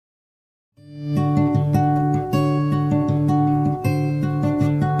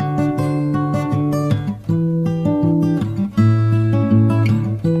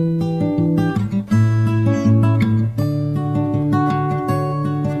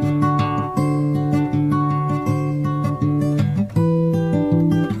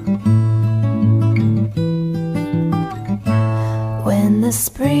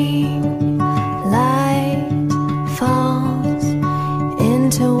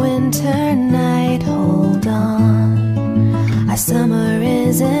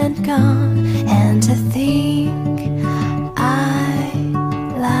isn't gone, and to think I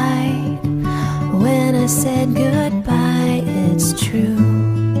lied when I said goodbye. It's true,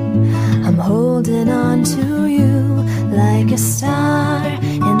 I'm holding on to you like a star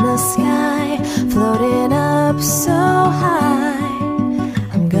in the sky, floating up so high.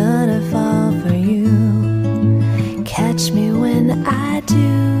 I'm gonna fall for you, catch me when I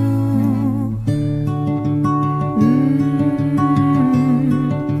do.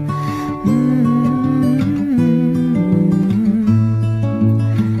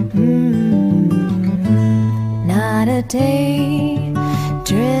 Not a day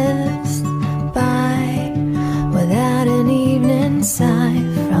drifts by without an evening sigh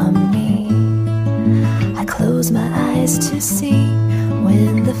from me. I close my eyes to see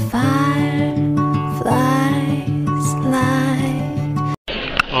when the fireflies light.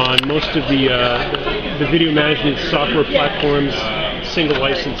 On most of the video management software platforms, single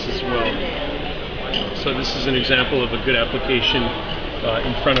license as well. So this is an example of a good application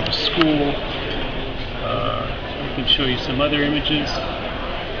in front of a school. I can show you some other images.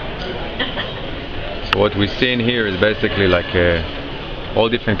 So what we're seeing here is basically like all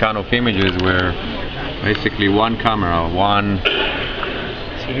different kind of images where basically one camera, one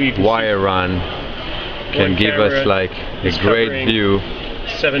wire run can give us like a great view.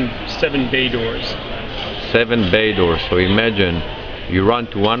 Seven bay doors. 7 bay doors. So imagine you run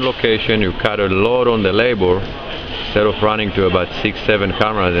to one location, you cut a load on the labor instead of running to about 6-7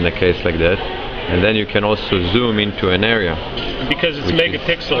 cameras in a case like that. And then you can also zoom into an area. Because it's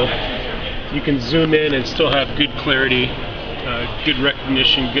megapixel, you can zoom in and still have good clarity, good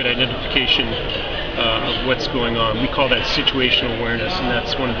recognition, good identification of what's going on. We call that situational awareness, and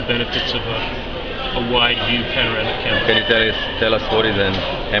that's one of the benefits of a wide view panoramic camera. Can you tell us what is an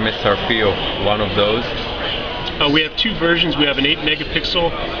MSRP of one of those? We have two versions. We have an 8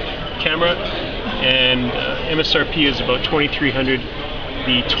 megapixel camera, and MSRP is about $2,300.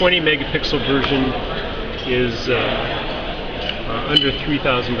 The 20 megapixel version is under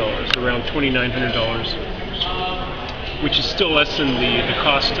 $3,000, around $2,900, which is still less than the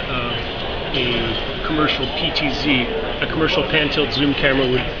cost of a commercial PTZ. A commercial pan-tilt zoom camera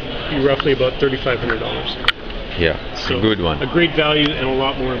would be roughly about $3,500. Yeah, so a good one. A great value and a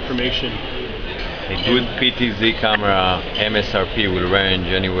lot more information. A good PTZ camera MSRP will range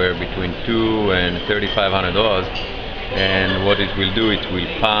anywhere between $2,000 and $3,500. And what it will do, it will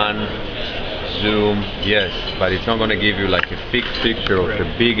pan, zoom, yes, but it's not going to give you like a fixed picture of a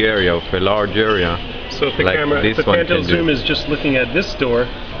big area, of a large area. So if the pan-tilt zoom is just looking at this door,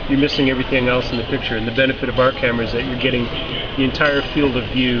 you're missing everything else in the picture. And the benefit of our camera is that you're getting the entire field of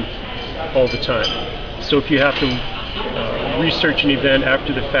view all the time. So if you have to research an event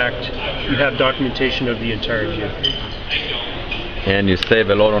after the fact, you have documentation of the entire view. And you save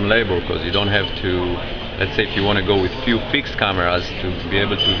a lot on labor because you don't have to. Let's say if you want to go with few fixed cameras to be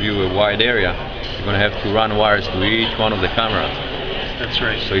able to view a wide area, you're going to have to run wires to each one of the cameras. That's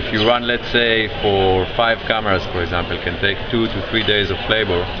right. So if you run, let's say, for 5 cameras, for example, it can take 2 to 3 days of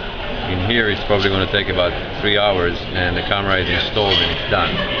labor. In here, it's probably going to take about 3 hours, and the camera is installed and it's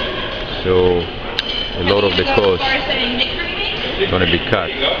done. So a lot of the cost is going to be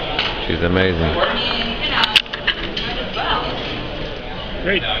cut, which is amazing.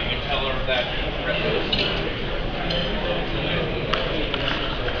 Great.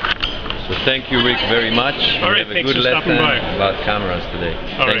 So thank you, Rick, very much. All right, have a good lesson about cameras today.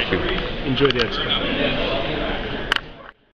 All thank right. you. Enjoy the expo.